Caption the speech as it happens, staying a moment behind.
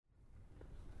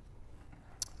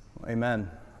Amen.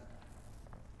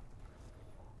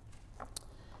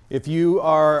 If you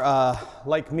are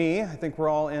like me, I think we're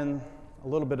all in a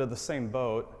little bit of the same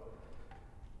boat.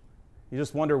 You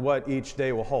just wonder what each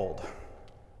day will hold.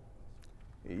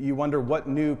 You wonder what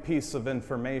new piece of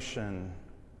information,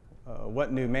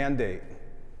 what new mandate,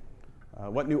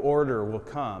 what new order will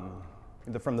come,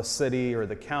 either from the city or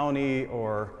the county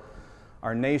or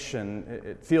our nation.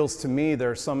 It feels to me there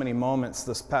are so many moments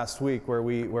this past week where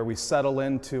we settle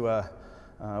into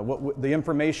the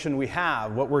information we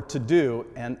have, what we're to do,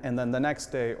 and then the next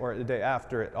day or the day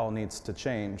after it all needs to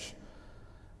change.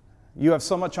 You have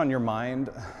so much on your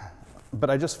mind, but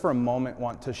I just for a moment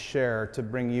want to share to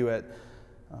bring you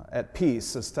at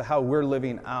peace as to how we're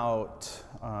living out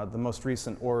the most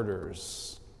recent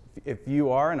orders. If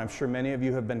you are, and I'm sure many of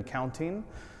you have been counting,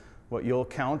 what you'll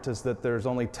count is that there's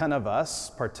only 10 of us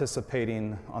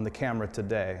participating on the camera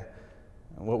today.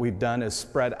 And what we've done is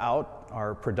spread out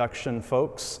our production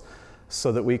folks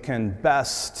so that we can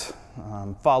best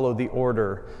follow the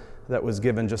order that was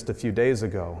given just a few days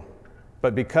ago.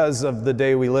 But because of the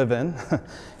day we live in,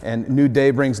 and new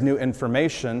day brings new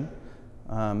information,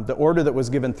 the order that was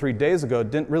given 3 days ago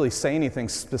didn't really say anything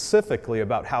specifically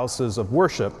about houses of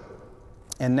worship.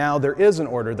 And now there is an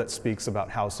order that speaks about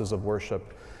houses of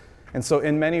worship. And so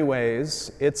in many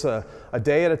ways, it's a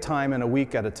day at a time and a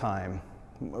week at a time.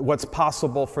 What's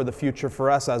possible for the future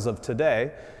for us as of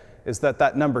today is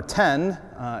that number 10,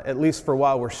 at least for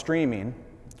while we're streaming,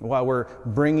 while we're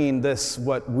bringing this,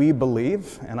 what we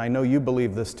believe, and I know you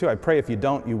believe this too, I pray if you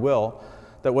don't, you will,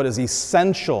 that what is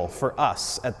essential for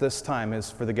us at this time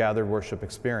is for the gathered worship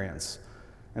experience.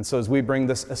 And so as we bring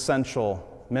this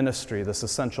essential ministry, this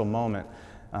essential moment,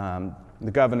 the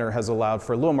governor has allowed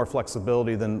for a little more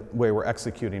flexibility than the way we're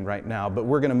executing right now, but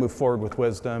we're going to move forward with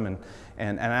wisdom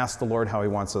and ask the Lord how He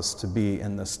wants us to be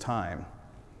in this time.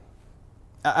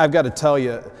 I've got to tell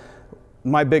you,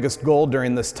 my biggest goal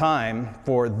during this time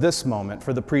for this moment,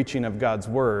 for the preaching of God's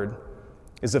Word,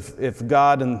 is if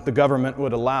God and the government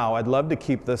would allow, I'd love to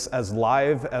keep this as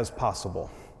live as possible.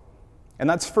 And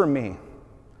that's for me.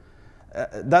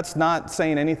 That's not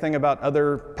saying anything about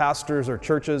other pastors or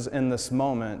churches in this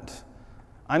moment.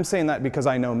 I'm saying that because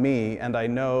I know me and I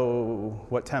know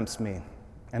what tempts me.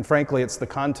 And frankly, it's the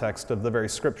context of the very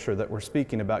scripture that we're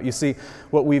speaking about. You see,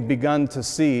 what we've begun to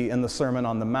see in the Sermon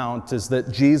on the Mount is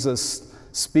that Jesus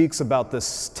speaks about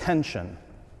this tension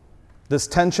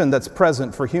that's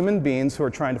present for human beings who are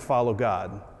trying to follow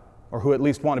God, or who at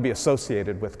least want to be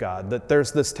associated with God. That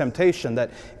there's this temptation that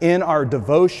in our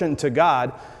devotion to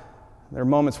God, there are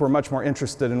moments we're much more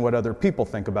interested in what other people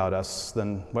think about us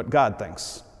than what God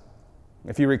thinks.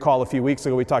 If you recall, a few weeks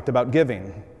ago we talked about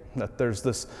giving, that there's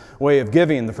this way of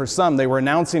giving. For some, they were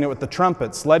announcing it with the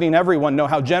trumpets, letting everyone know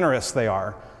how generous they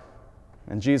are.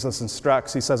 And Jesus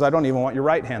instructs, He says, I don't even want your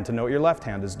right hand to know what your left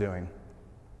hand is doing.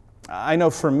 I know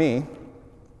for me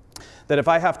that if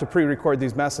I have to pre-record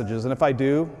these messages, and if I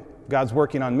do, God's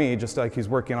working on me just like He's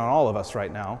working on all of us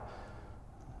right now.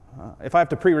 If I have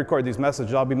to pre-record these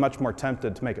messages, I'll be much more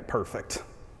tempted to make it perfect,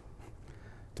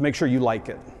 to make sure you like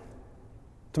it,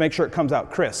 to make sure it comes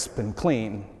out crisp and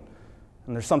clean.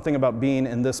 And there's something about being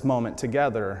in this moment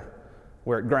together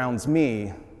where it grounds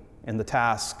me in the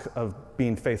task of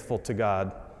being faithful to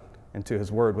God and to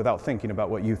His Word without thinking about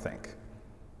what you think.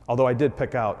 Although I did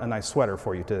pick out a nice sweater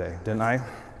for you today, didn't I?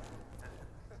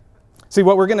 See,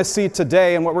 what we're going to see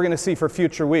today and what we're going to see for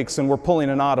future weeks, and we're pulling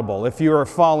an audible. If you are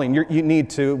following, you need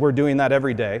to. We're doing that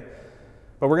every day.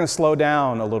 But we're going to slow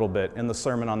down a little bit in the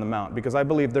Sermon on the Mount because I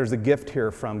believe there's a gift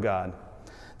here from God.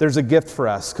 There's a gift for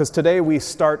us because today we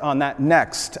start on that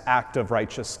next act of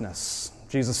righteousness.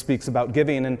 Jesus speaks about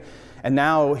giving, and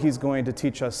now He's going to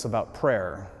teach us about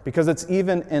prayer, because it's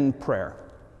even in prayer,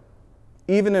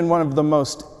 even in one of the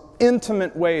most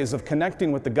intimate ways of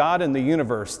connecting with the God in the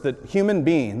universe, that human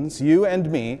beings, you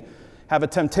and me, have a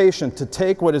temptation to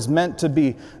take what is meant to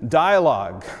be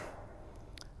dialogue,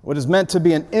 what is meant to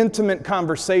be an intimate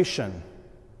conversation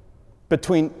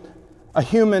between a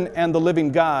human and the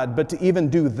living God, but to even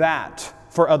do that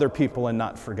for other people and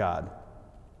not for God.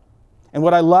 And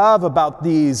what I love about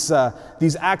these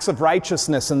acts of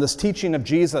righteousness and this teaching of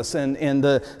Jesus in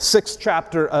the 6th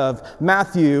chapter of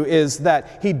Matthew is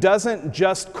that He doesn't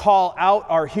just call out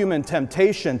our human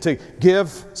temptation to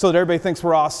give so that everybody thinks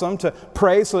we're awesome, to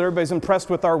pray so that everybody's impressed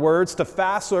with our words, to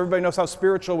fast so everybody knows how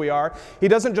spiritual we are. He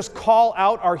doesn't just call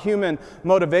out our human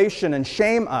motivation and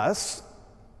shame us.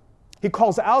 He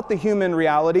calls out the human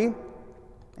reality,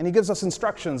 and He gives us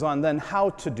instructions on then how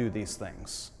to do these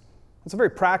things. It's a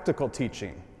very practical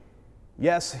teaching.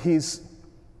 Yes, his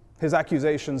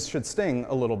accusations should sting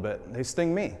a little bit. They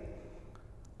sting me.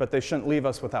 but they shouldn't leave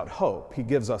us without hope. He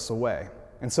gives us a way.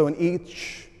 And so in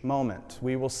each moment,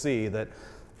 we will see that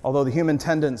although the human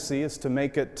tendency is to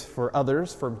make it for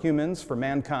others, for humans, for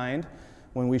mankind,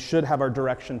 when we should have our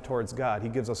direction towards God, He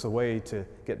gives us a way to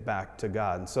get back to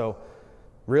God. And so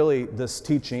really this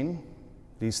teaching,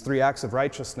 these 3 acts of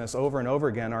righteousness over and over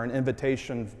again, are an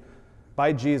invitation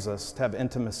by Jesus to have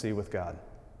intimacy with God.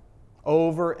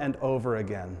 Over and over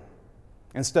again.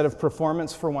 Instead of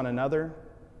performance for one another,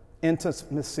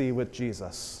 intimacy with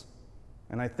Jesus.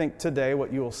 And I think today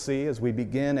what you will see as we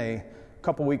begin a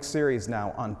couple-week series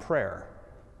now on prayer,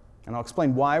 and I'll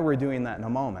explain why we're doing that in a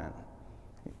moment.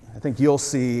 I think you'll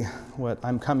see what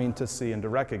I'm coming to see and to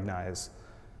recognize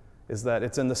is that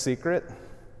it's in the secret,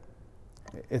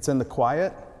 it's in the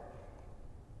quiet,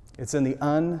 it's in the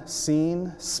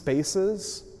unseen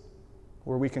spaces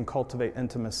where we can cultivate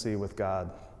intimacy with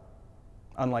God,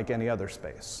 unlike any other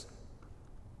space.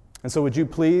 And so would you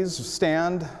please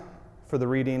stand for the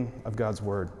reading of God's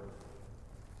Word.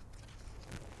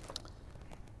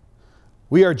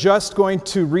 We are just going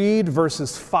to read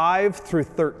verses 5 through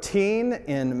 13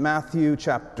 in Matthew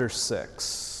chapter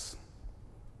 6.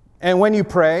 And when you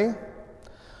pray,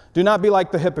 do not be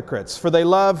like the hypocrites, for they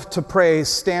love to pray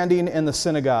standing in the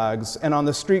synagogues and on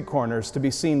the street corners to be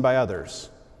seen by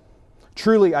others.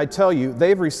 Truly, I tell you,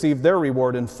 they've received their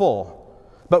reward in full.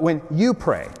 But when you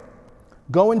pray,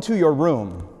 go into your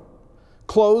room,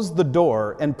 close the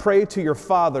door, and pray to your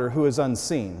Father who is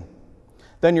unseen.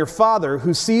 Then your Father,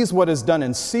 who sees what is done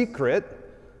in secret,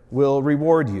 will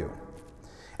reward you.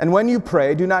 And when you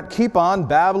pray, do not keep on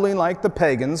babbling like the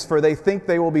pagans, for they think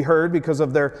they will be heard because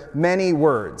of their many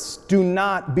words. Do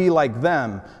not be like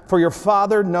them, for your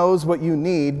Father knows what you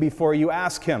need before you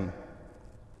ask Him.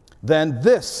 Then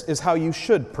this is how you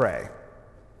should pray.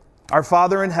 Our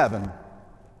Father in heaven,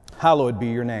 hallowed be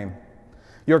your name.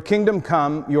 Your kingdom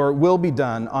come, your will be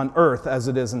done on earth as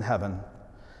it is in heaven.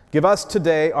 Give us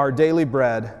today our daily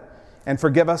bread, and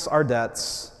forgive us our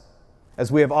debts,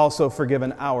 as we have also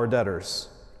forgiven our debtors.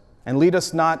 And lead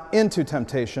us not into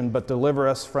temptation, but deliver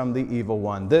us from the evil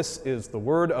one. This is the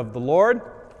word of the Lord.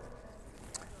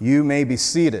 You may be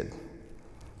seated.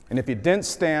 And if you didn't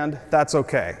stand, that's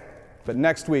okay. But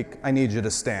next week, I need you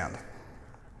to stand.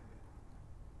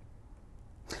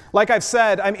 Like I've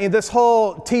said, I mean, this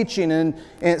whole teaching,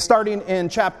 and starting in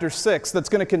chapter 6, that's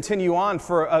going to continue on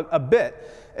for a bit,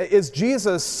 is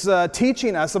Jesus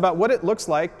teaching us about what it looks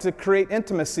like to create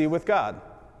intimacy with God.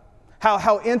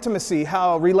 How intimacy,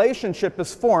 how relationship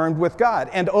is formed with God.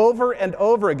 And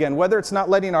over again, whether it's not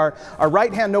letting our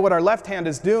right hand know what our left hand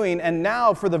is doing, and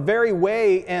now for the very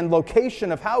way and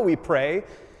location of how we pray,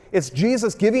 it's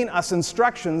Jesus giving us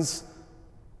instructions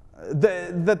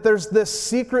that there's this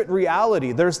secret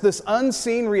reality, there's this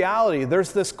unseen reality,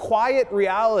 there's this quiet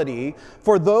reality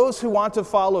for those who want to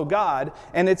follow God,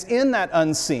 and it's in that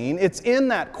unseen, it's in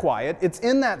that quiet, it's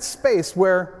in that space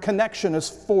where connection is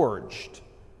forged,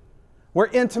 where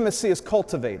intimacy is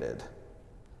cultivated.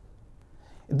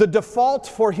 The default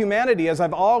for humanity, as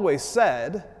I've always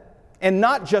said, and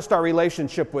not just our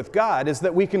relationship with God, is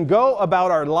that we can go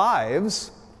about our lives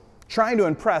trying to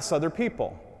impress other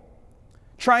people,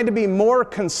 trying to be more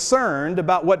concerned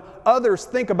about what others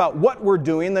think about what we're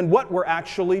doing than what we're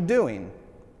actually doing.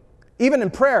 Even in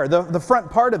prayer, the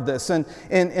front part of this, and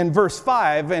in verse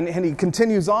 5, and he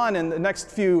continues on in the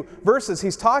next few verses,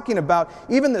 he's talking about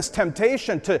even this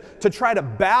temptation to try to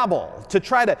babble, to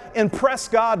try to impress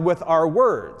God with our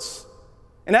words.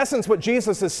 In essence, what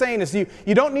Jesus is saying is you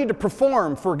don't need to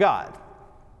perform for God.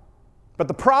 But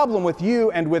the problem with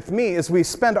you and with me is we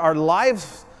spend our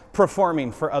lives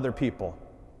performing for other people.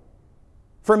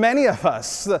 For many of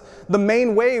us, the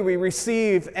main way we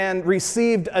received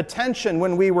attention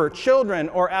when we were children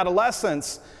or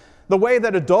adolescents, the way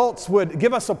that adults would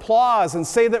give us applause and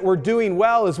say that we're doing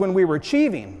well, is when we were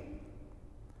achieving.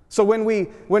 So when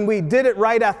we did it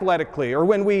right athletically, or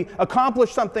when we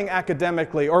accomplished something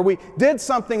academically, or we did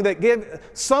something that gave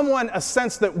someone a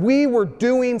sense that we were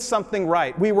doing something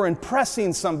right, we were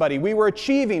impressing somebody, we were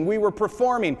achieving, we were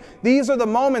performing. These are the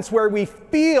moments where we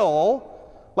feel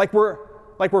like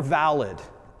we're valid,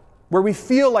 where we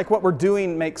feel like what we're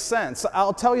doing makes sense.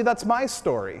 I'll tell you, that's my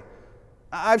story.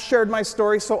 I've shared my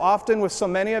story so often with so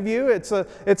many of you. It's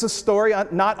a story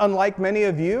not unlike many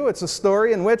of you. It's a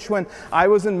story in which when I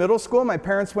was in middle school, my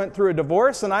parents went through a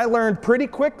divorce, and I learned pretty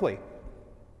quickly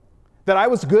that I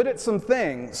was good at some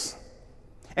things.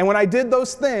 And when I did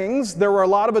those things, there were a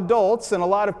lot of adults and a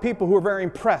lot of people who were very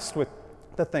impressed with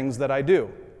the things that I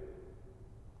do.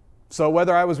 So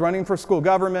whether I was running for school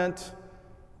government,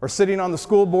 or sitting on the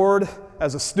school board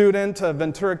as a student of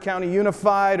Ventura County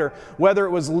Unified, or whether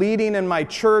it was leading in my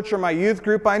church or my youth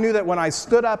group, I knew that when I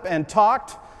stood up and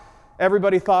talked,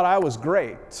 everybody thought I was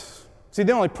great. See,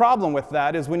 the only problem with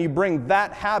that is when you bring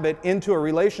that habit into a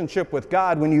relationship with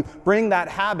God, when you bring that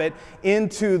habit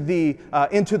into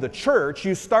the church,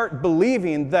 you start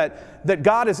believing that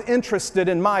God is interested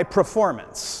in my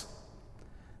performance.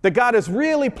 That God is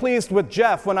really pleased with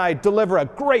Jeff when I deliver a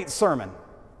great sermon.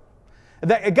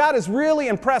 That God is really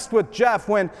impressed with Jeff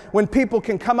when people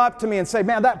can come up to me and say,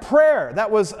 man, that prayer,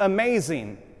 that was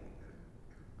amazing.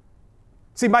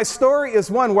 See, my story is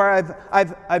one where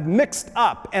I've mixed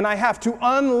up, and I have to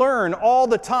unlearn all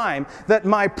the time that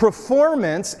my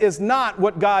performance is not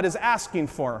what God is asking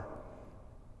for.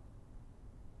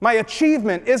 My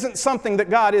achievement isn't something that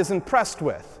God is impressed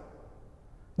with.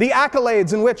 The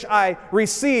accolades in which I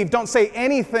receive don't say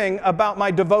anything about my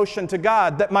devotion to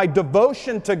God, that my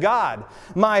devotion to God,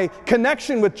 my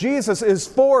connection with Jesus is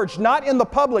forged not in the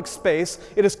public space,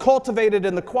 it is cultivated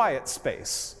in the quiet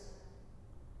space.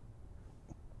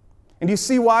 And you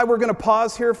see why we're going to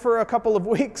pause here for a couple of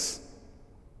weeks?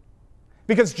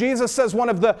 Because Jesus says one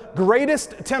of the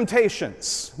greatest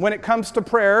temptations when it comes to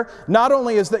prayer, not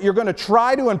only is that you're going to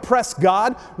try to impress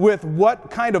God with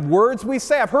what kind of words we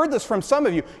say. I've heard this from some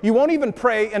of you. You won't even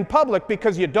pray in public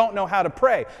because you don't know how to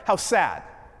pray. How sad.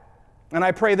 And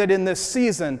I pray that in this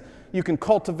season you can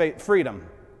cultivate freedom.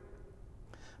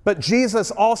 But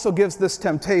Jesus also gives this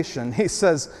temptation. He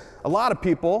says a lot of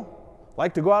people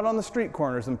like to go out on the street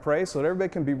corners and pray so that everybody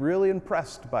can be really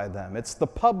impressed by them. It's the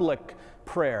public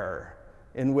prayer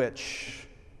in which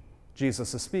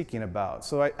Jesus is speaking about.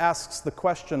 So it asks the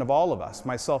question of all of us,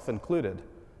 myself included.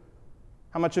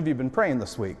 How much have you been praying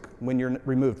this week when you're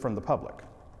removed from the public?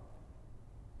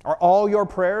 Are all your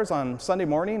prayers on Sunday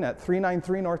morning at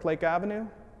 393 North Lake Avenue?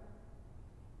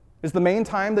 Is the main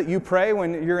time that you pray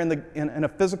when you're in a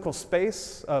physical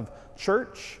space of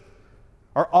church?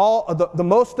 Are all the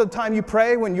most of the time you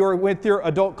pray when you're with your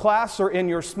adult class or in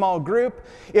your small group?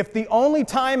 If the only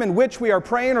time in which we are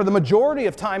praying, or the majority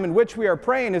of time in which we are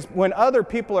praying, is when other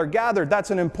people are gathered,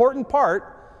 that's an important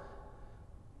part.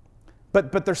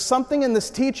 But there's something in this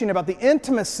teaching about the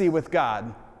intimacy with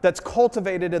God that's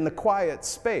cultivated in the quiet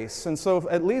space. And so,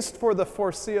 at least for the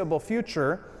foreseeable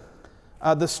future,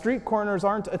 the street corners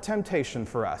aren't a temptation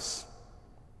for us.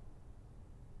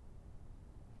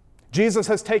 Jesus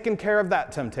has taken care of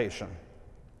that temptation.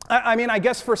 I mean, I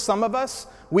guess for some of us,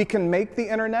 we can make the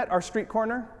internet our street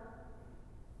corner.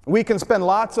 We can spend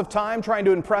lots of time trying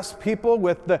to impress people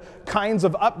with the kinds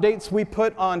of updates we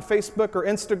put on Facebook or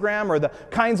Instagram, or the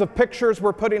kinds of pictures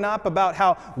we're putting up about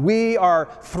how we are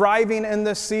thriving in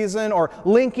this season, or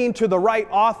linking to the right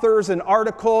authors and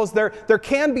articles. There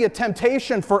can be a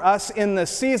temptation for us in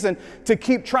this season to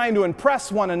keep trying to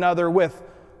impress one another with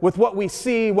what we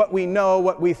see, what we know,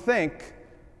 what we think.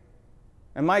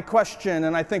 And my question,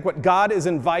 and I think what God is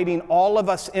inviting all of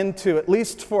us into, at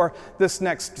least for this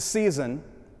next season,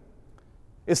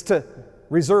 is to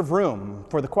reserve room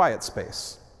for the quiet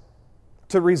space,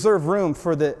 to reserve room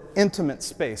for the intimate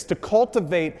space, to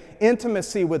cultivate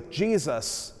intimacy with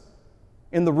Jesus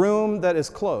in the room that is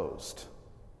closed.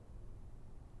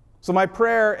 So my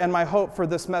prayer and my hope for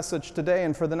this message today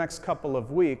and for the next couple of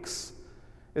weeks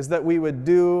is that we would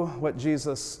do what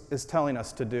Jesus is telling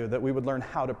us to do, that we would learn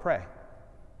how to pray.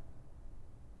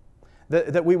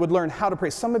 That we would learn how to pray.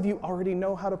 Some of you already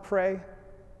know how to pray,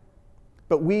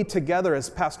 but we together, as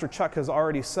Pastor Chuck has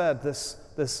already said,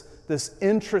 this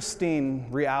interesting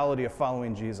reality of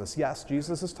following Jesus. Yes,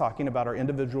 Jesus is talking about our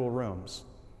individual rooms.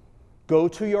 Go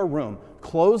to your room,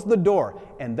 close the door,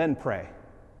 and then pray.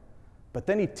 But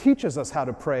then he teaches us how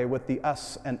to pray with the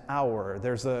us and our.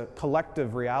 There's a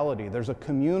collective reality. There's a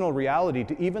communal reality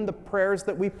to even the prayers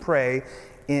that we pray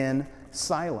in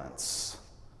silence.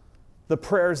 The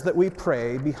prayers that we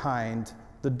pray behind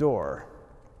the door.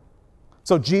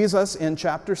 So Jesus, in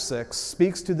chapter 6,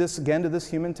 speaks to this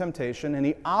human temptation, and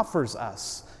he offers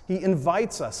us, he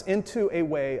invites us into a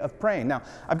way of praying. Now,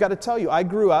 I've got to tell you, I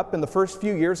grew up in the first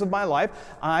few years of my life,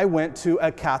 I went to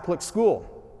a Catholic school.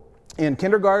 In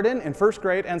kindergarten, in first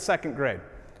grade, and second grade.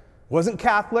 Wasn't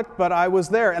Catholic, but I was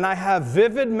there. And I have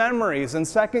vivid memories in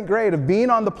second grade of being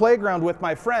on the playground with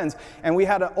my friends. And we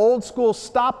had an old school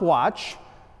stopwatch.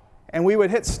 And we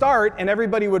would hit start, and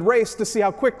everybody would race to see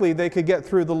how quickly they could get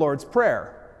through the Lord's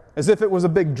Prayer. As if it was a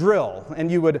big drill.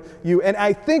 And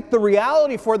I think the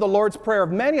reality for the Lord's Prayer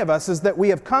of many of us is that we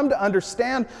have come to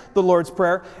understand the Lord's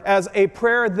Prayer as a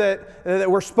prayer that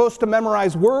we're supposed to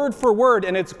memorize word for word,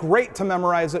 and it's great to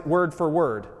memorize it word for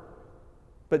word.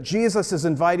 But Jesus is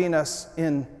inviting us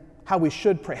in how we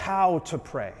should pray, how to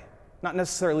pray. not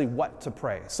necessarily what to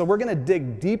pray. So we're going to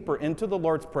dig deeper into the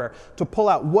Lord's Prayer to pull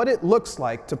out what it looks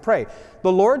like to pray.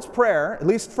 The Lord's Prayer, at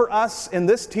least for us in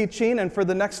this teaching and for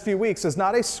the next few weeks, is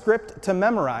not a script to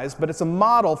memorize, but it's a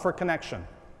model for connection.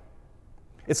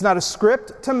 It's not a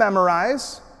script to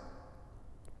memorize.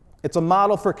 It's a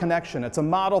model for connection. It's a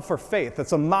model for faith.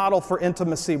 It's a model for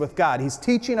intimacy with God. He's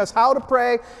teaching us how to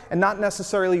pray and not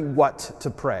necessarily what to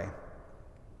pray.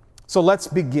 So let's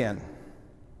begin.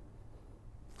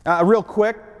 Real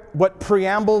quick, what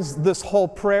preambles this whole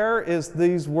prayer is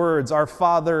these words, "Our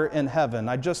Father in heaven."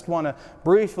 I just want to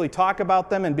briefly talk about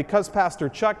them, and because Pastor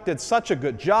Chuck did such a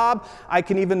good job, I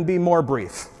can even be more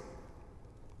brief.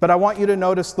 But I want you to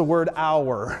notice the word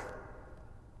 "our,"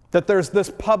 that there's this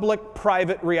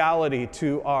public-private reality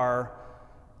to our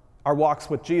walks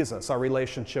with Jesus, our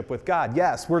relationship with God.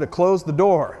 Yes, we're to close the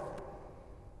door.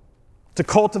 To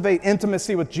cultivate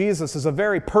intimacy with Jesus is a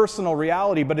very personal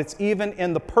reality, but it's even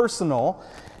in the personal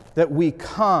that we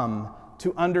come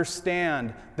to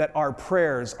understand that our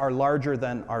prayers are larger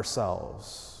than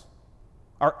ourselves.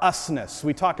 Our usness.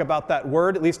 We talk about that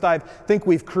word, at least I think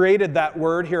we've created that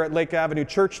word here at Lake Avenue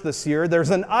Church this year.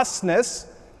 There's an usness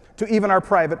to even our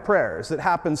private prayers. It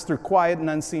happens through quiet and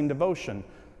unseen devotion.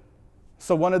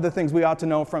 So one of the things we ought to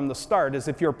know from the start is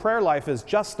if your prayer life is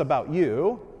just about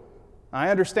you, I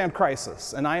understand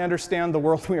crisis, and I understand the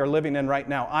world we are living in right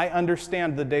now. I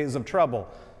understand the days of trouble.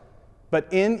 But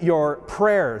in your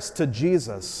prayers to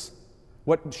Jesus,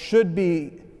 what should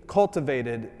be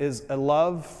cultivated is a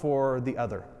love for the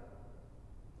other,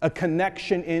 a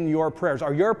connection in your prayers.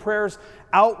 Are your prayers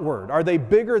outward? Are they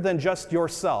bigger than just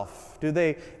yourself? Do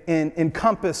they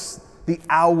encompass the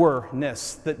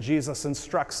ourness that Jesus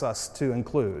instructs us to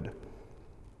include?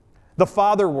 The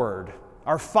Father word,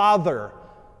 our Father.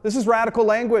 This is radical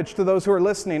language to those who are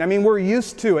listening. I mean, we're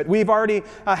used to it. We've already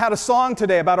had a song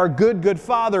today about our good, good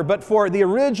Father, but for the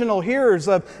original hearers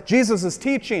of Jesus'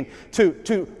 teaching,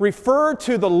 to refer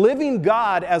to the living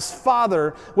God as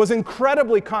Father was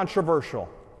incredibly controversial.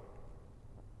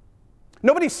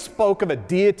 Nobody spoke of a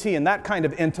deity in that kind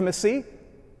of intimacy.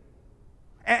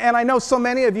 And I know so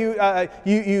many of you,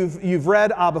 you've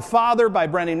read Abba Father by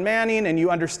Brennan Manning, and you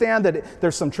understand that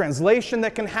there's some translation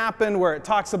that can happen where it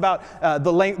talks about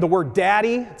the word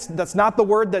daddy. That's not the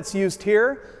word that's used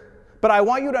here. But I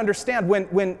want you to understand,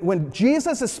 when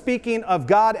Jesus is speaking of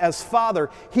God as Father,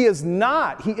 he is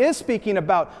speaking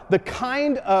about the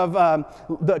kind of,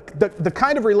 the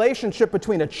kind of relationship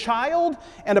between a child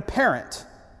and a parent.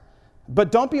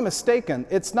 But don't be mistaken,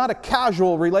 it's not a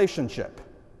casual relationship.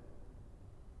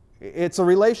 It's a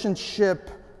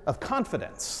relationship of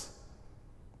confidence,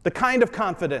 the kind of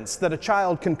confidence that a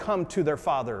child can come to their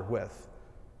father with.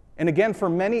 And again, for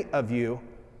many of you,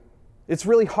 it's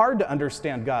really hard to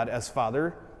understand God as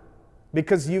Father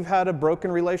because you've had a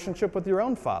broken relationship with your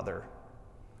own father.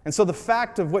 And so the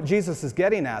fact of what Jesus is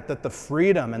getting at, that the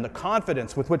freedom and the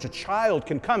confidence with which a child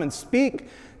can come and speak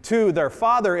to their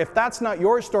father, if that's not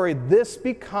your story, this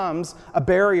becomes a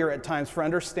barrier at times for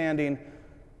understanding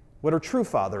what a true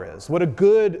father is, what a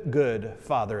good, good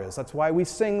father is. That's why we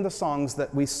sing the songs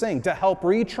that we sing, to help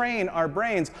retrain our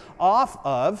brains off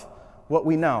of what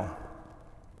we know.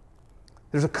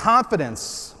 There's a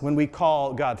confidence when we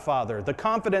call God Father, the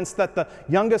confidence that the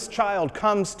youngest child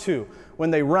comes to when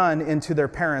they run into their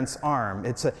parent's arm.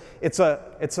 It's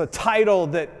a title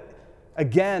that,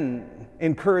 again,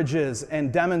 encourages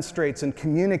and demonstrates and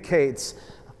communicates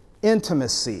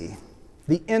intimacy.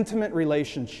 The intimate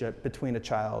relationship between a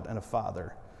child and a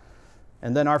father.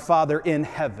 And then our Father in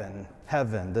heaven,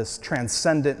 this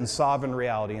transcendent and sovereign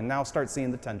reality. And now start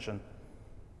seeing the tension.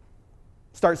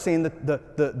 Start seeing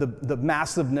the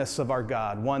massiveness of our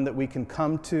God, one that we can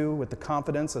come to with the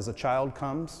confidence as a child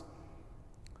comes,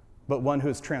 but one who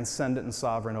is transcendent and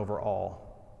sovereign over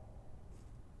all.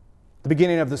 The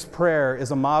beginning of this prayer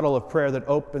is a model of prayer that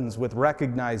opens with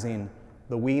recognizing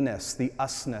the we-ness, the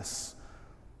us-ness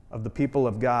of the people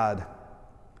of God,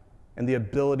 and the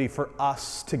ability for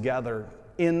us together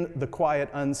in the quiet,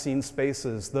 unseen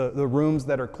spaces, the rooms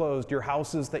that are closed, your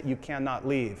houses that you cannot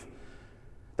leave,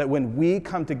 that when we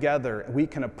come together, we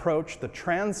can approach the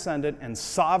transcendent and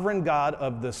sovereign God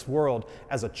of this world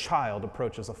as a child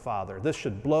approaches a father. This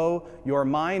should blow your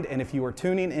mind, and if you are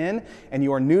tuning in and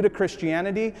you are new to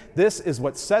Christianity, this is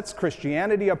what sets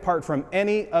Christianity apart from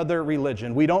any other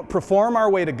religion. We don't perform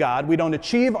our way to God. We don't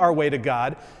achieve our way to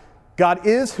God. God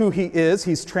is who He is.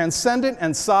 He's transcendent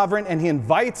and sovereign, and He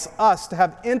invites us to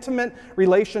have intimate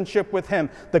relationship with Him,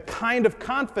 the kind of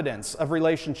confidence of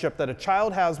relationship that a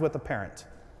child has with a parent.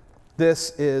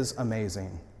 This is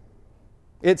amazing.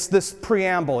 It's this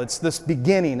preamble, it's this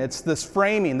beginning, it's this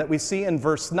framing that we see in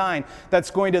verse 9 that's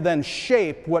going to then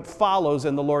shape what follows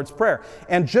in the Lord's Prayer.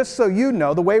 And just so you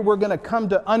know, the way we're going to come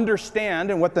to understand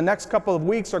and what the next couple of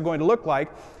weeks are going to look like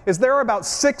is there are about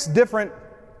 6 different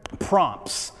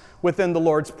prompts within the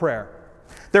Lord's Prayer.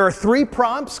 There are 3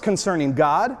 prompts concerning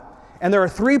God, and there are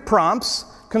 3 prompts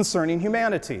concerning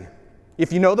humanity.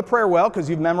 If you know the prayer well, because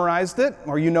you've memorized it,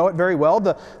 or you know it very well,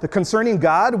 the concerning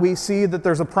God, we see that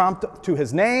there's a prompt to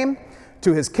his name,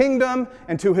 to his kingdom,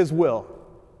 and to his will.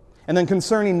 And then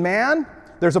concerning man,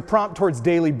 there's a prompt towards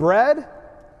daily bread,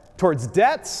 towards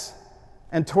debts,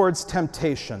 and towards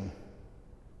temptation.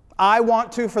 I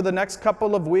want to, for the next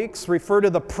couple of weeks, refer to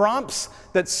the prompts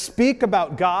that speak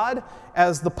about God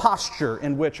as the posture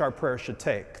in which our prayer should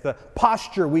take, the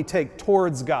posture we take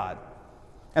towards God.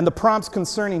 And the prompts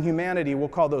concerning humanity, we'll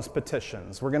call those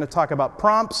petitions. We're going to talk about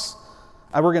prompts,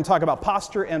 we're going to talk about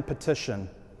posture and petition.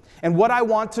 And what I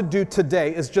want to do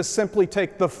today is just simply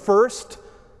take the first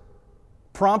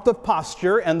prompt of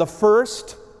posture and the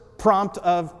first prompt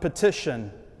of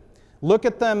petition. Look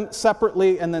at them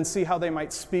separately and then see how they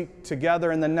might speak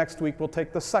together. And then next week we'll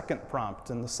take the second prompt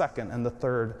and the second and the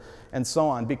third and so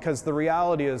on. Because the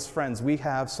reality is, friends, we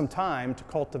have some time to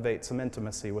cultivate some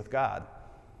intimacy with God.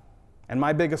 And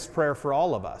my biggest prayer for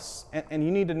all of us, and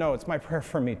you need to know it's my prayer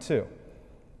for me too.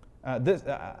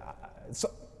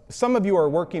 Some of you are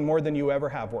working more than you ever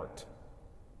have worked.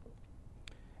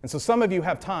 And so some of you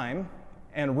have time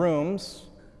and rooms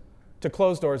to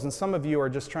close doors, and some of you are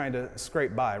just trying to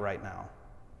scrape by right now.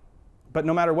 But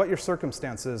no matter what your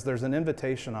circumstances, there's an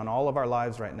invitation on all of our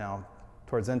lives right now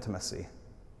towards intimacy,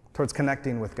 towards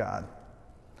connecting with God.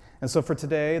 And so for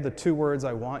today, the 2 words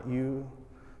I want you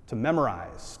to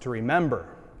memorize, to remember,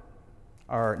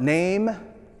 are name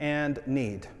and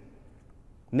need.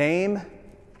 Name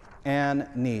and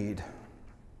need.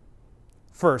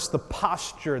 First, the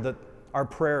posture that our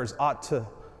prayers ought to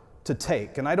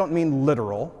take. And I don't mean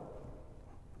literal,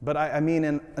 but I mean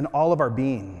in all of our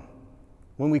being.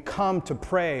 When we come to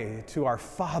pray to our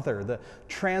Father, the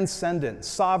transcendent,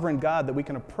 sovereign God that we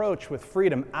can approach with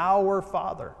freedom, our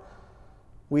Father,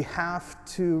 we have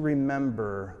to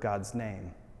remember God's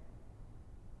name.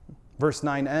 Verse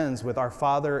 9 ends with, "Our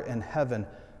Father in heaven,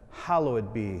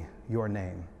 hallowed be your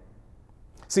name."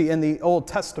 See, in the Old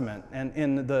Testament and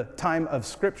in the time of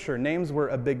Scripture, names were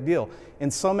a big deal.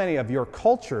 In so many of your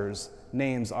cultures,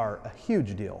 names are a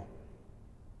huge deal.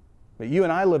 But you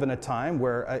and I live in a time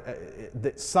where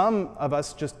some of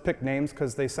us just pick names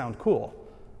because they sound cool.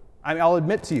 I mean, I'll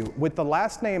admit to you, with the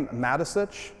last name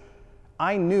Matisich,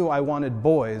 I knew I wanted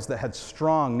boys that had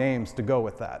strong names to go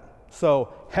with that. So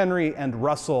Henry and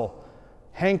Russell,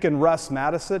 Hank and Russ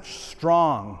Matisich,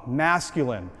 strong,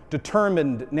 masculine,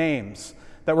 determined names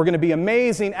that were going to be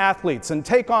amazing athletes and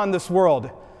take on this world.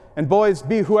 And boys,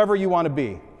 be whoever you want to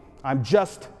be. I'm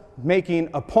just making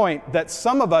a point that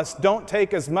some of us don't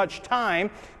take as much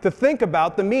time to think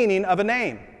about the meaning of a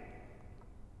name.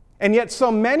 And yet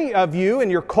so many of you in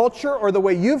your culture or the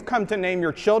way you've come to name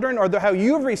your children or how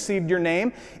you've received your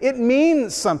name, it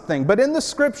means something. But in the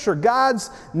Scripture, God's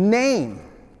name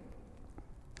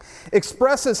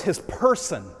expresses his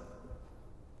person.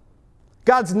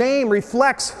 God's name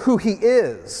reflects who he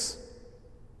is.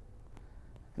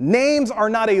 Names are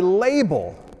not a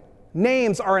label.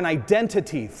 Names are an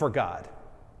identity for God.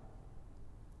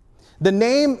 The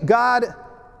name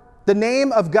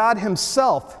of God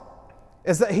himself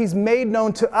is that he's made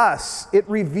known to us. It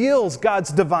reveals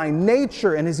God's divine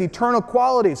nature and his eternal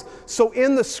qualities. So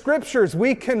in the Scriptures,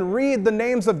 we can read the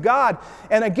names of God.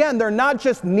 And again, they're not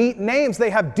just neat names.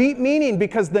 They have deep meaning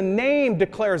because the name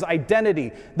declares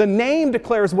identity. The name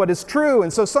declares what is true.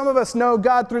 And so some of us know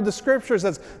God through the Scriptures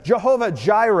as Jehovah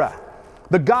Jireh,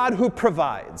 the God who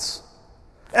provides.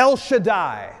 El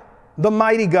Shaddai, the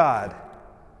mighty God.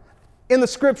 In the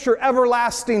Scripture,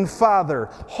 everlasting Father,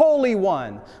 Holy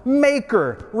One,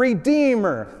 Maker,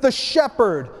 Redeemer, the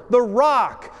Shepherd, the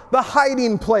Rock, the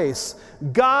hiding place.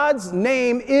 God's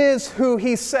name is who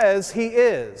he says he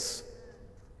is.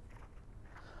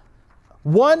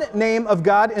 One name of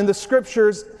God in the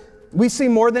Scriptures we see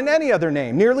more than any other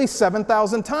name, nearly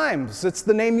 7,000 times. It's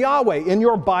the name Yahweh. In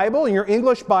your Bible, in your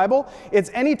English Bible, it's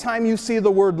anytime you see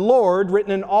the word Lord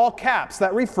written in all caps,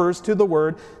 that refers to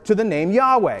the name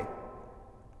Yahweh.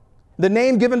 The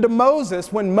name given to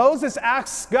Moses, when Moses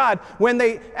asks God, when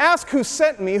they ask who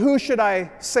sent me, who should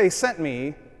I say sent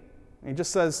me? He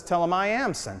just says, tell him I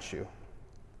am sent you.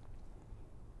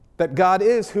 That God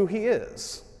is who he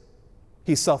is.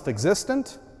 He's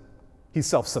self-existent. He's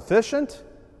self-sufficient.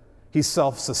 He's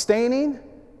self-sustaining.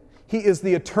 He is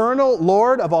the eternal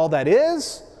Lord of all that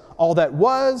is, all that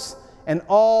was, and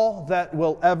all that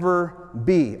will ever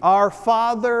be. Our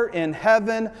Father in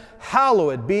heaven,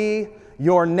 hallowed be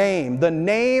your name. The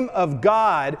name of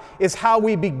God is how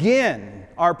we begin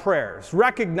our prayers,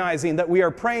 recognizing that we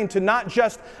are praying to not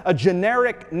just a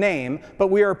generic name, but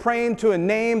we are praying to a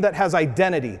name that has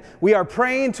identity. We are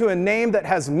praying to a name that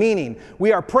has meaning.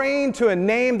 We are praying to a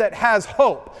name that has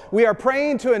hope. We are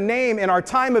praying to a name in our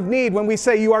time of need when we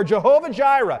say, you are Jehovah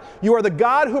Jireh, you are the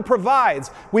God who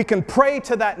provides. We can pray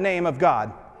to that name of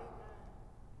God.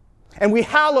 And we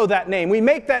hallow that name. We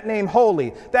make that name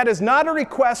holy. That is not a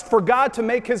request for God to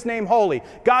make His name holy.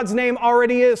 God's name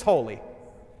already is holy.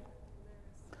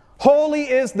 Holy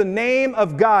is the name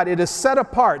of God. It is set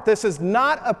apart. This is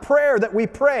not a prayer that we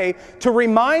pray to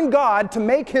remind God to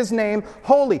make His name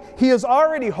holy. He is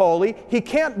already holy. He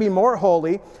can't be more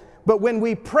holy. But when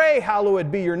we pray,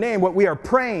 hallowed be your name, what we are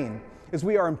praying is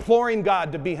we are imploring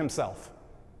God to be Himself.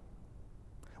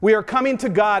 We are coming to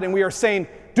God and we are saying,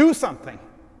 do something.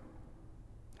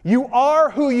 You are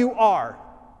who you are.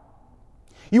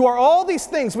 You are all these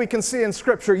things we can see in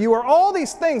Scripture. You are all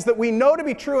these things that we know to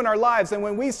be true in our lives. And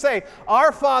when we say,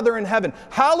 our Father in heaven,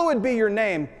 hallowed be your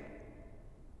name,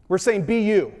 we're saying, be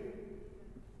you.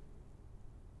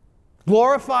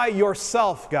 Glorify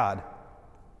yourself, God.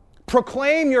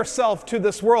 Proclaim yourself to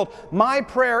this world. My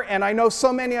prayer, and I know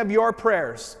so many of your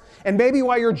prayers, and maybe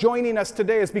why you're joining us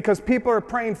today is because people are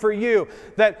praying for you,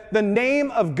 that the name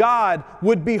of God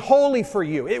would be holy for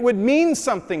you. It would mean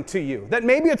something to you. That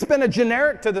maybe it's been a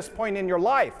generic to this point in your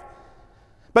life,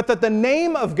 but that the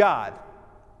name of God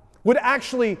would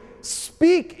actually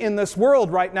speak in this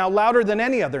world right now louder than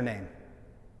any other name.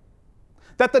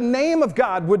 That the name of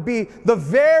God would be the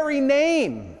very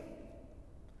name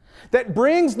that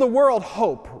brings the world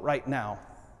hope right now.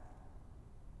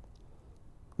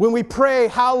 When we pray,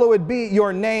 hallowed be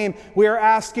your name, we are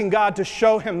asking God to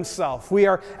show Himself. We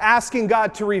are asking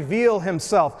God to reveal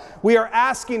Himself. We are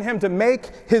asking Him to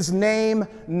make His name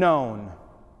known.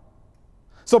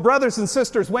 So, brothers and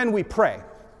sisters, when we pray,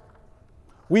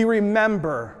 we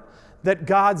remember that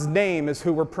God's name is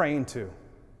who we're praying to.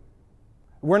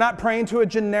 We're not praying to a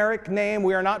generic name.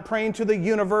 We are not praying to the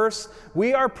universe.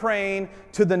 We are praying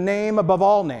to the name above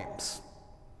all names.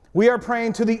 We are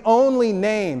praying to the only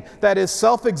name that is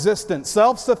self-existent,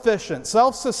 self-sufficient,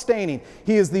 self-sustaining.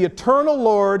 He is the eternal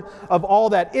Lord of all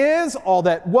that is, all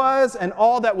that was, and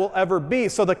all that will ever be.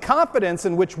 So the confidence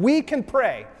in which we can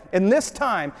pray in this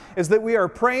time is that we are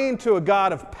praying to a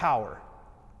God of power.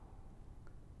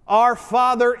 Our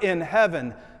Father in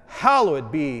heaven,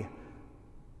 hallowed be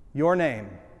your name.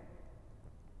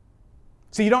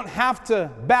 So you don't have to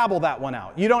babble that one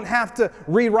out. You don't have to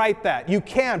rewrite that. You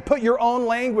can put your own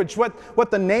language,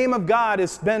 what the name of God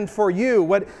has been for you,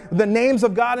 what the names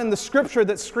of God in the Scripture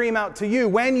that scream out to you.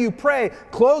 When you pray,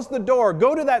 close the door,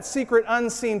 go to that secret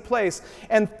unseen place,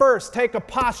 and first take a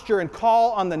posture and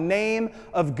call on the name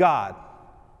of God.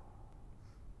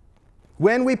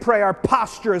 When we pray, our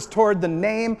posture is toward the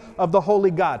name of the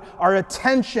Holy God. Our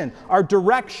attention, our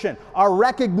direction, our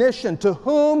recognition to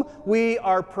whom we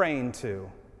are praying to.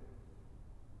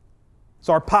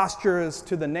 So our posture is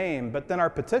to the name, but then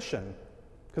our petition.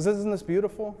 Because isn't this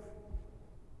beautiful?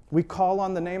 We call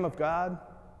on the name of God.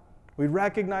 We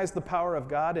recognize the power of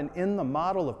God. And in the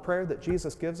model of prayer that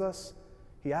Jesus gives us,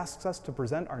 He asks us to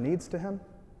present our needs to Him.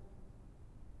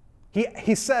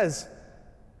 He says,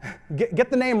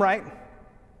 get the name right.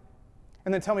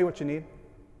 And then tell me what you need.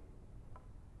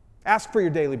 Ask for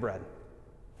your daily bread.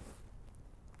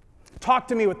 Talk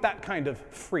to me with that kind of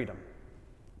freedom.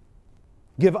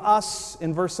 Give us,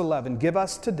 in verse 11, give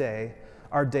us today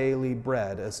our daily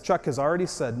bread. As Chuck has already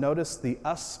said, notice the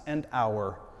us and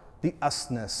our, the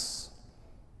usness.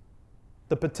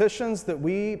 The petitions that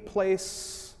we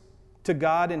place to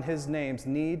God in His names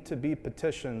need to be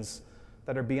petitions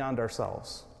that are beyond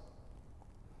ourselves.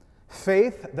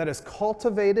 Faith that is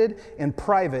cultivated in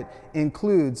private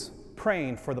includes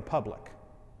praying for the public.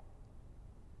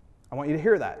 I want you to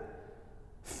hear that.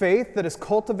 Faith that is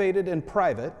cultivated in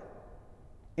private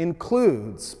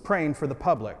includes praying for the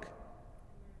public.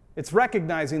 It's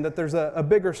recognizing that there's a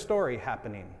bigger story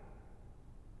happening.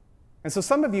 And so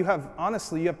some of you have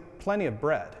plenty of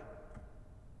bread.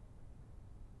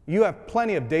 You have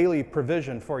plenty of daily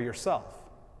provision for yourself.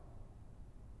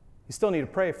 You still need to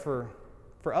pray for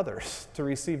others to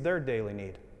receive their daily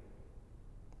need.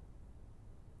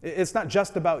 It's not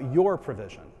just about your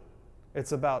provision.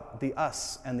 It's about the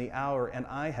us and the our. And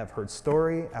I have heard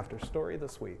story after story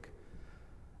this week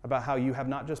about how you have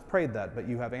not just prayed that, but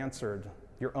you have answered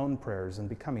your own prayers in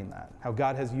becoming that. How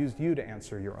God has used you to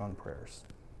answer your own prayers.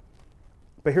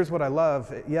 But here's what I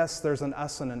love. Yes, there's an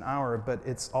us and an our, but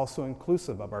it's also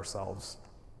inclusive of ourselves.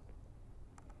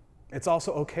 It's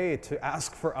also okay to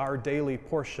ask for our daily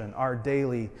portion, our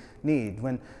daily need.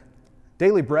 When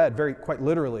daily bread, quite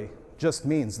literally, just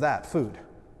means that, food.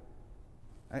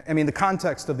 I mean, the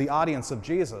context of the audience of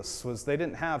Jesus was they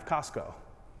didn't have Costco,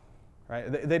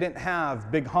 right? They didn't have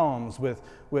big homes with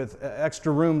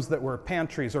extra rooms that were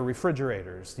pantries or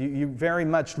refrigerators. You very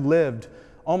much lived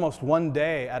almost one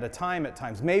day at a time at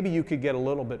times. Maybe you could get a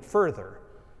little bit further.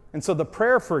 And so the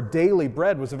prayer for daily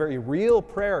bread was a very real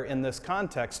prayer in this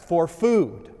context for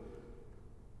food.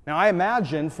 Now, I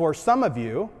imagine for some of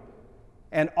you,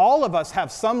 and all of us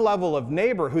have some level of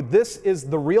neighbor who this is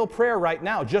the real prayer right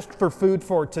now, just for food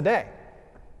for today.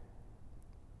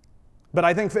 But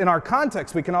I think in our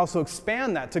context, we can also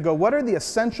expand that to go, what are the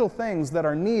essential things that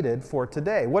are needed for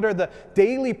today? What are the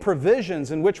daily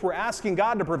provisions in which we're asking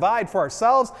God to provide for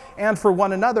ourselves and for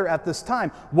one another at this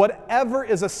time? Whatever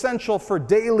is essential for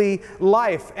daily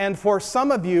life. And for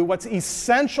some of you, what's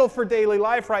essential for daily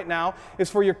life right now is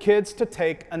for your kids to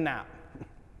take a nap.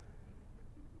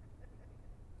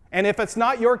 And if it's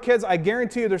not your kids, I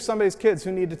guarantee you there's somebody's kids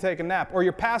who need to take a nap, or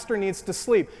your pastor needs to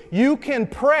sleep. You can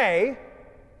pray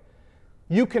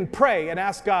and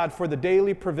ask God for the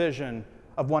daily provision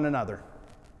of one another.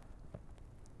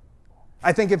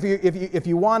 I think if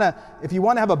you want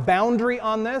to have a boundary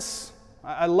on this,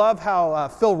 I love how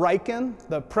Phil Ryken,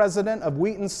 the president of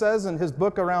Wheaton, says in his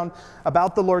book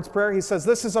about the Lord's Prayer. He says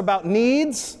this is about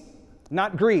needs,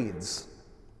 not greeds.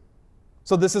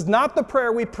 So this is not the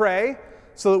prayer we pray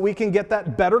so that we can get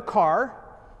that better car.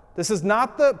 This is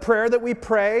not the prayer that we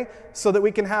pray so that we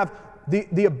can have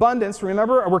the abundance.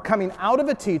 Remember, we're coming out of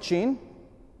a teaching,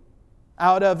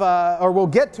 or we'll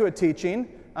get to a teaching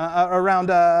around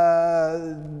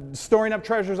storing up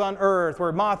treasures on earth,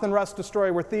 where moth and rust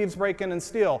destroy, where thieves break in and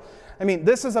steal. I mean,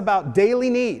 this is about daily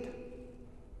need.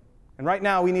 And right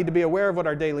now, we need to be aware of what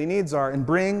our daily needs are and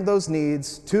bring those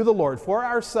needs to the Lord for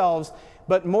ourselves.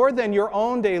 But more than your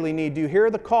own daily need, do you hear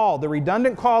the call, the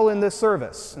redundant call in this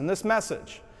service, in this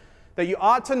message, that you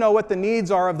ought to know what the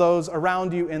needs are of those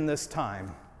around you in this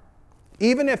time?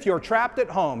 Even if you're trapped at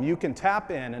home, you can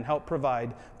tap in and help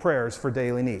provide prayers for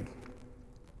daily need.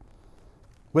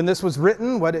 When this was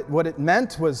written, what it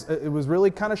meant was it was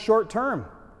really kind of short term.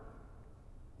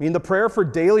 I mean, the prayer for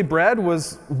daily bread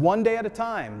was one day at a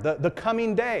time, the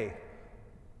coming day.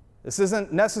 This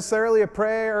isn't necessarily a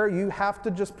prayer you have to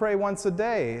just pray once a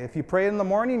day. If you pray in the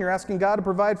morning, you're asking God to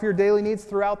provide for your daily needs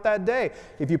throughout that day.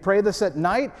 If you pray this at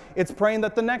night, it's praying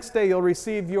that the next day you'll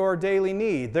receive your daily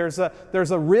need. There's a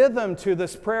rhythm to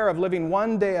this prayer of living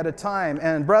one day at a time.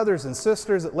 And brothers and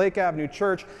sisters at Lake Avenue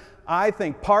Church, I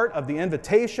think part of the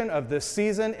invitation of this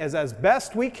season is, as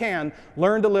best we can,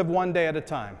 learn to live one day at a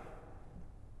time.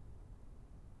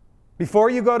 Before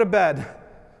you go to bed,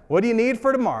 what do you need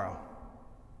for tomorrow?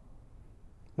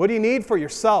 What do you need for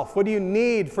yourself? What do you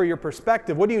need for your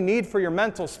perspective? What do you need for your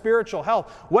mental, spiritual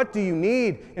health? What do you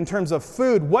need in terms of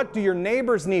food? What do your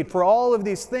neighbors need for all of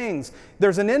these things?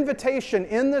 There's an invitation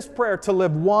in this prayer to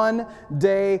live one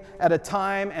day at a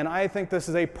time, and I think this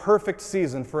is a perfect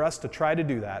season for us to try to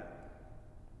do that.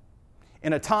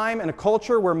 In a time and a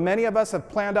culture where many of us have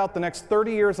planned out the next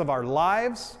 30 years of our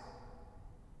lives,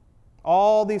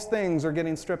 all these things are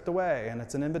getting stripped away, and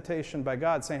it's an invitation by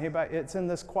God saying, hey, it's in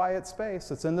this quiet space,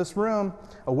 it's in this room,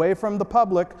 away from the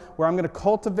public, where I'm going to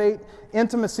cultivate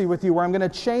intimacy with you, where I'm going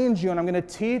to change you, and I'm going to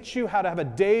teach you how to have a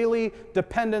daily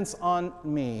dependence on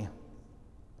me.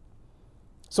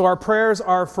 So our prayers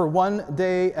are for one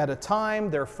day at a time,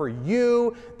 they're for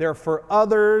you, they're for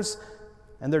others,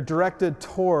 and they're directed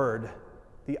toward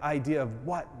the idea of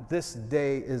what this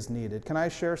day is needed. Can I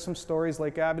share some stories,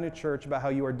 Lake Avenue Church, about how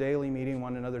you are daily meeting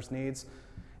one another's needs?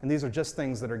 And these are just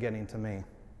things that are getting to me.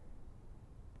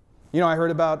 You know, I heard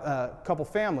about a couple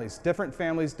families, different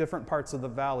parts of the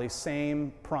valley,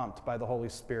 same prompt by the Holy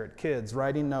Spirit. Kids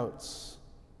writing notes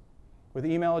with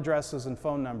email addresses and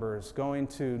phone numbers, going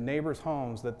to neighbors'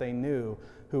 homes that they knew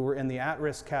who were in the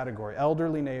at-risk category,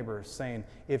 elderly neighbors, saying,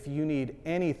 if you need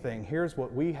anything, here's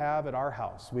what we have at our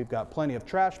house. We've got plenty of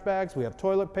trash bags, we have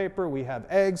toilet paper, we have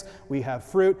eggs, we have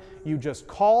fruit. You just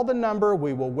call the number,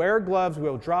 we will wear gloves,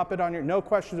 we'll drop it on your, no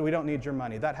questions, we don't need your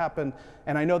money. That happened,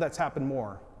 and I know that's happened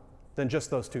more than just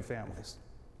those two families.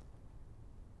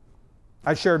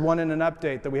 I shared one in an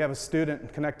update that we have a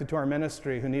student connected to our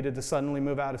ministry who needed to suddenly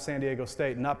move out of San Diego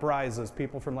State, and up rises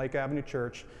people from Lake Avenue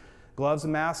Church, gloves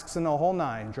and masks and the whole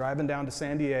nine, driving down to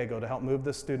San Diego to help move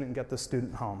this student and get this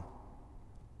student home.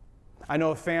 I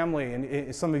know a family,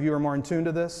 and some of you are more in tune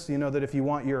to this, you know that if you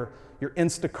want your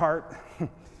Instacart,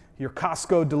 your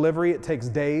Costco delivery, it takes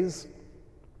days.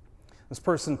 This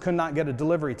person could not get a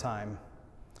delivery time.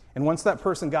 And once that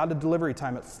person got a delivery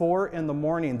time at 4 in the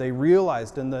morning, they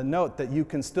realized in the note that you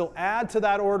can still add to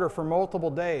that order for multiple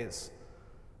days.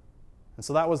 And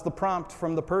so that was the prompt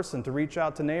from the person to reach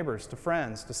out to neighbors, to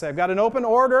friends, to say, I've got an open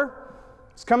order.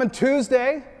 It's coming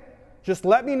Tuesday. Just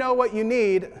let me know what you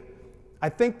need. I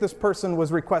think this person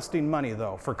was requesting money,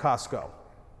 though, for Costco.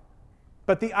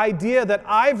 But the idea that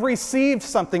I've received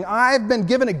something, I've been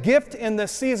given a gift in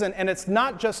this season, and it's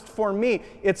not just for me,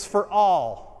 it's for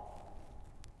all.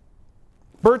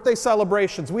 Birthday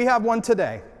celebrations. We have one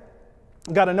today.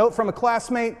 Got a note from a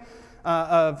classmate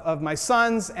of my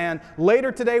son's, and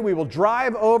later today we will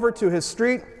drive over to his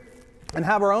street and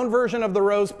have our own version of the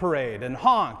Rose Parade and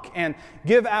honk and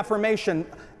give affirmation.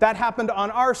 That happened on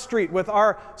our street with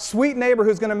our sweet neighbor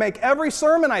who's going to make every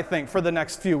sermon, I think, for the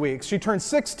next few weeks. She turned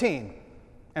 16,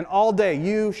 and all day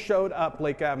you showed up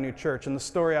Lake Avenue Church. And the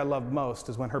story I love most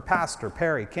is when her pastor,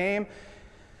 Perry, came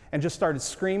and just started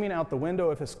screaming out the window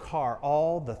of his car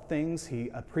all the things he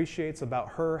appreciates about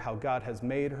her, how God has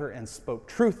made her, and spoke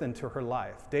truth into her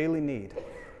life. Daily need.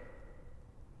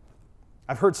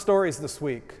 I've heard stories this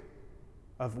week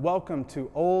of welcome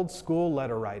to old school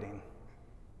letter writing,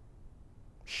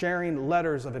 sharing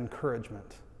letters of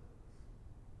encouragement,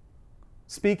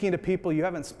 speaking to people you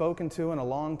haven't spoken to in a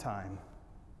long time,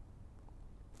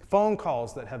 phone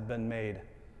calls that have been made.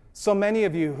 So many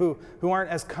of you who aren't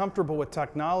as comfortable with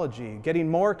technology,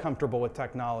 getting more comfortable with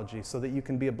technology so that you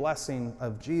can be a blessing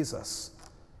of Jesus.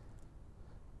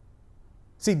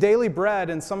 See, daily bread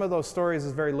in some of those stories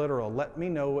is very literal. Let me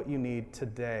know what you need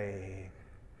today.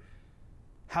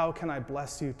 How can I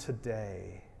bless you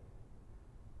today?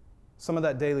 Some of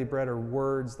that daily bread are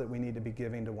words that we need to be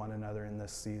giving to one another in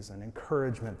this season,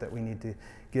 encouragement that we need to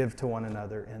give to one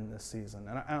another in this season.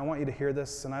 And I want you to hear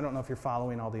this, and I don't know if you're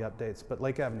following all the updates, but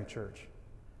Lake Avenue Church,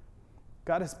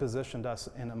 God has positioned us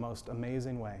in a most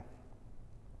amazing way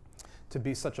to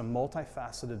be such a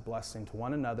multifaceted blessing to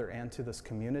one another and to this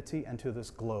community and to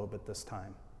this globe at this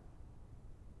time.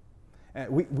 And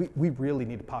we really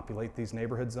need to populate these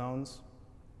neighborhood zones.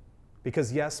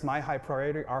 Because yes, our high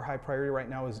priority right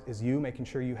now is you, making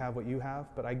sure you have what you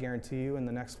have, but I guarantee you in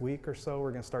the next week or so,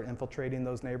 we're going to start infiltrating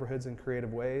those neighborhoods in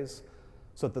creative ways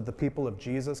so that the people of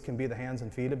Jesus can be the hands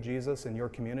and feet of Jesus in your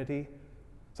community.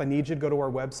 So I need you to go to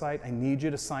our website. I need you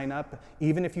to sign up.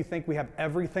 Even if you think we have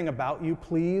everything about you,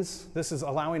 please. This is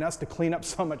allowing us to clean up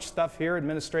so much stuff here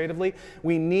administratively.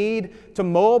 We need to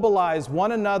mobilize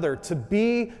one another to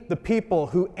be the people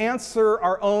who answer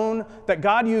that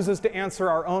God uses to answer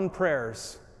our own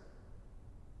prayers,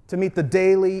 to meet the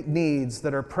daily needs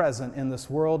that are present in this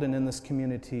world and in this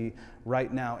community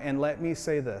right now. And let me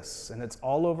say this, and it's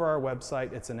all over our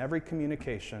website, it's in every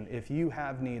communication. If you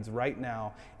have needs right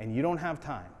now and you don't have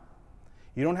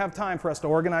time for us to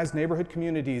organize neighborhood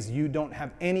communities, you don't have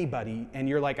anybody, and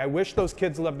you're like, I wish those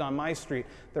kids lived on my street,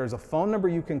 there's a phone number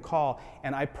you can call,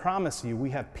 and I promise you, we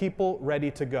have people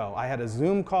ready to go. I had a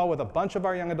Zoom call with a bunch of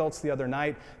our young adults the other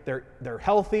night. They're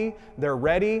healthy, they're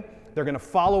ready, they're going to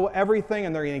follow everything,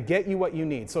 and they're going to get you what you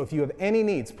need. So if you have any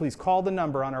needs, please call the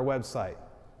number on our website.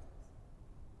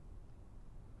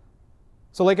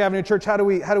 So Lake Avenue Church, how do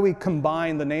we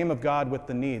combine the name of God with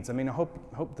the needs? I mean, I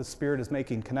hope the Spirit is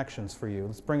making connections for you.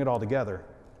 Let's bring it all together.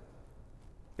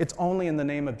 It's only in the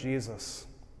name of Jesus.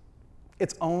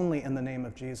 It's only in the name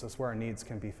of Jesus where our needs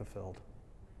can be fulfilled.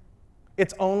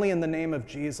 It's only in the name of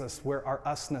Jesus where our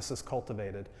usness is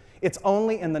cultivated. It's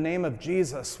only in the name of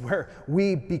Jesus where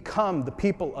we become the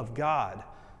people of God.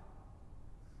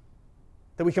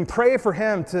 That we can pray for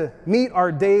Him to meet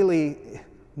our daily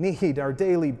need, our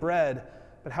daily bread,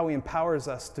 but how He empowers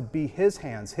us to be His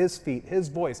hands, His feet, His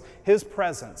voice, His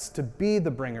presence, to be the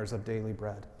bringers of daily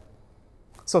bread.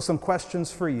 So some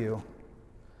questions for you.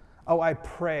 Oh, I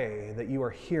pray that you are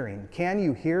hearing. Can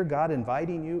you hear God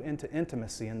inviting you into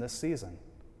intimacy in this season?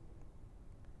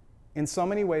 In so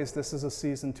many ways, this is a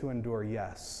season to endure,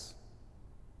 yes.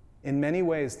 In many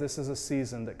ways, this is a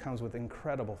season that comes with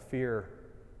incredible fear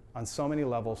on so many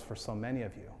levels for so many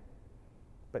of you.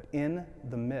 But in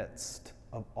the midst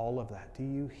of all of that, do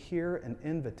you hear an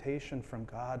invitation from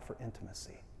God for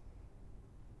intimacy?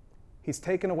 He's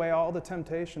taken away all the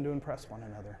temptation to impress one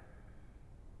another.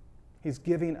 He's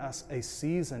giving us a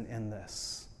season in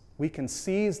this. We can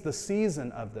seize the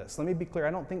season of this. Let me be clear,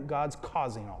 I don't think God's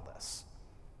causing all this.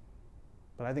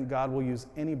 But I think God will use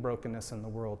any brokenness in the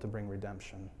world to bring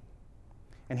redemption.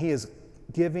 And He is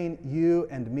giving you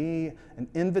and me an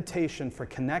invitation for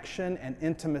connection and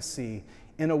intimacy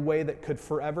in a way that could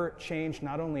forever change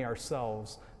not only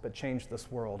ourselves, but change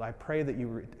this world. I pray that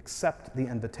you accept the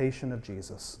invitation of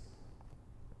Jesus.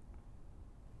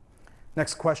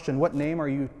 Next question, what name are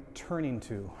you turning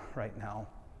to right now?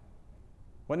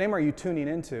 What name are you tuning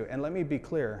into? And let me be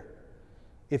clear,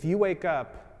 if you wake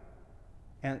up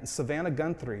and Savannah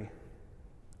Guthrie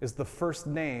is the first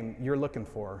name you're looking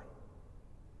for,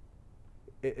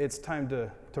 it's time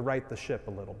to right the ship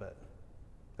a little bit.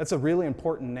 That's a really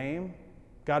important name.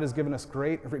 God has given us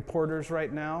great reporters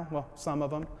right now, well, some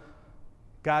of them.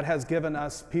 God has given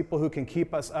us people who can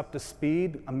keep us up to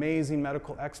speed, amazing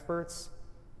medical experts.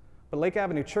 But Lake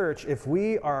Avenue Church, if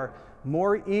we are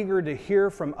more eager to hear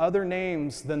from other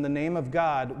names than the name of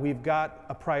God, we've got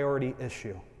a priority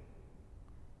issue.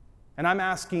 And I'm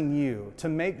asking you to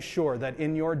make sure that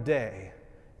in your day,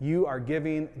 you are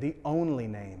giving the only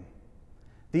name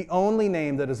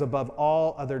that is above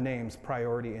all other names,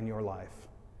 priority in your life.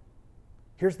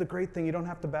 Here's the great thing, you don't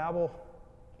have to babble.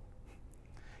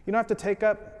 You don't have to take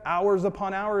up hours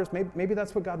upon hours. Maybe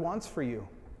that's what God wants for you.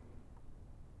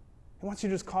 He wants you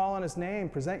to just call on his name,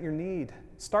 present your need,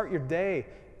 start your day,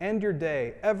 end your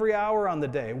day, every hour on the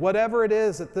day, whatever it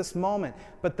is at this moment.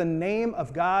 But the name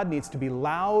of God needs to be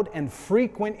loud and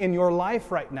frequent in your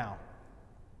life right now.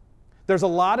 There's a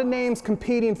lot of names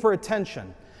competing for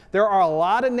attention. There are a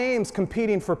lot of names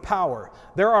competing for power.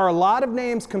 There are a lot of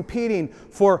names competing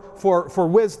for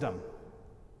wisdom.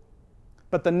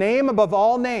 But the name above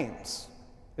all names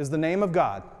is the name of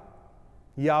God,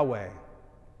 Yahweh.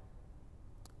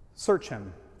 Search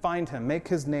him, find him, make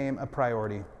his name a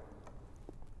priority.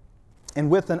 And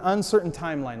with an uncertain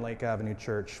timeline, Lake Avenue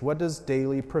Church, what does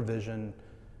daily provision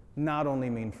not only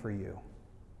mean for you?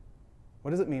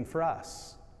 What does it mean for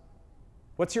us?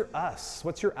 What's your us?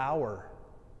 What's your hour?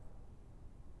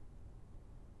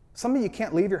 Some of you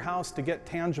can't leave your house to get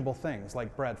tangible things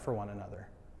like bread for one another.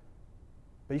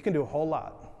 But you can do a whole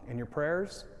lot in your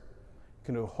prayers. You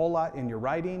can do a whole lot in your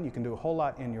writing. You can do a whole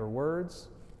lot in your words.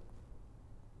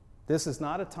 This is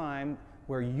not a time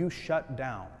where you shut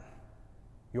down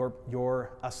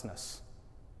your usness.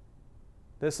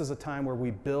 This is a time where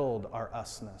we build our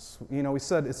usness. You know, we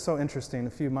said, it's so interesting, a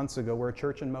few months ago, we're a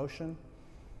church in motion.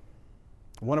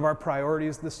 One of our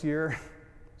priorities this year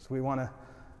is we want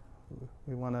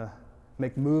to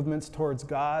make movements towards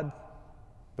God.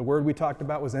 The word we talked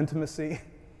about was intimacy.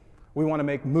 We want to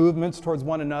make movements towards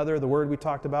one another. The word we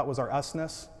talked about was our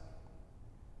usness.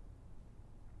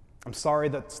 I'm sorry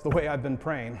that's the way I've been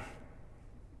praying.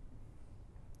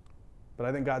 But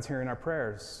I think God's hearing our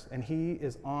prayers, and he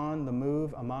is on the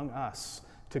move among us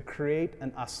to create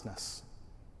an usness,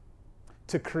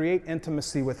 to create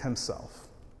intimacy with himself.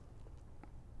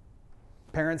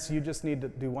 Parents, you just need to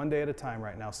do one day at a time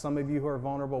right now. Some of you who are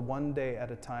vulnerable, one day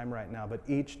at a time right now, but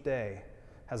each day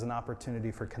has an opportunity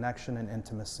for connection and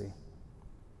intimacy.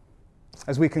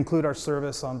 As we conclude our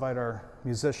service, I'll invite our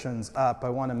musicians up. I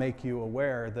want to make you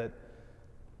aware that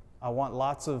I want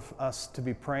lots of us to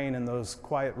be praying in those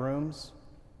quiet rooms,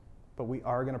 but we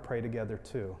are going to pray together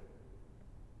too.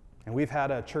 And we've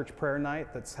had a church prayer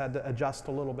night that's had to adjust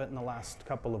a little bit in the last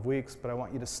couple of weeks, but I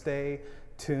want you to stay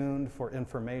tuned for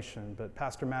information. But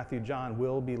Pastor Matthew John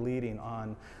will be leading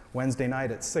on Wednesday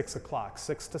night at 6 o'clock,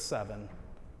 6 to 7,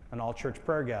 an all-church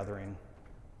prayer gathering.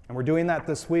 And we're doing that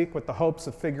this week with the hopes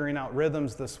of figuring out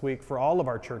rhythms this week for all of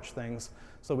our church things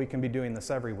so we can be doing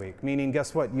this every week. Meaning,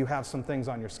 guess what? You have some things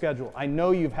on your schedule. I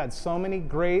know you've had so many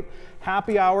great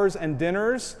happy hours and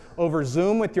dinners over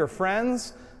Zoom with your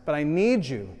friends, but I need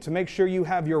you to make sure you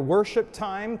have your worship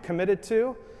time committed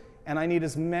to, and I need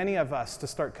as many of us to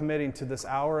start committing to this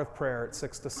hour of prayer at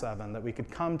 6 to 7, that we could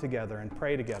come together and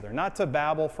pray together. Not to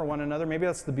babble for one another. Maybe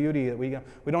that's the beauty, that we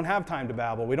don't have time to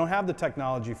babble. We don't have the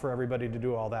technology for everybody to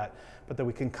do all that, but that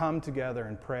we can come together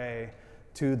and pray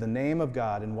to the name of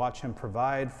God and watch him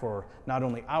provide for not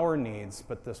only our needs,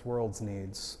 but this world's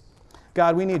needs.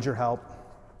 God, we need your help.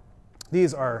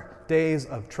 These are days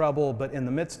of trouble, but in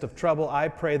the midst of trouble, I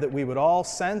pray that we would all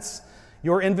sense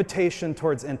your invitation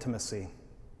towards intimacy.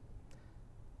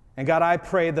 And God, I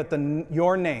pray that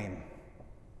your name,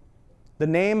 the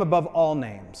name above all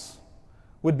names,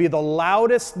 would be the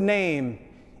loudest name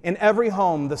in every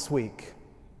home this week.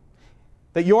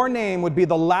 That your name would be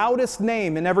the loudest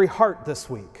name in every heart this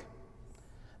week.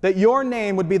 That your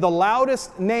name would be the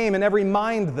loudest name in every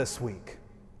mind this week.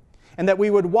 And that we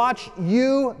would watch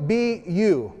you be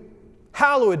you.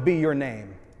 Hallowed be your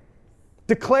name.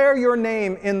 Declare your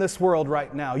name in this world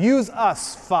right now. Use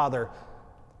us, Father.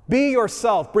 Be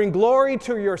yourself. Bring glory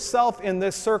to yourself in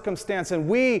this circumstance. And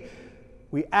we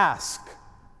ask,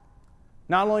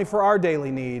 not only for our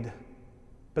daily need,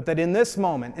 but that in this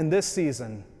moment, in this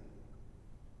season,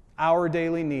 our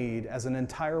daily need as an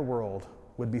entire world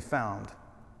would be found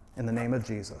in the name of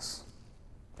Jesus.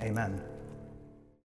 Amen.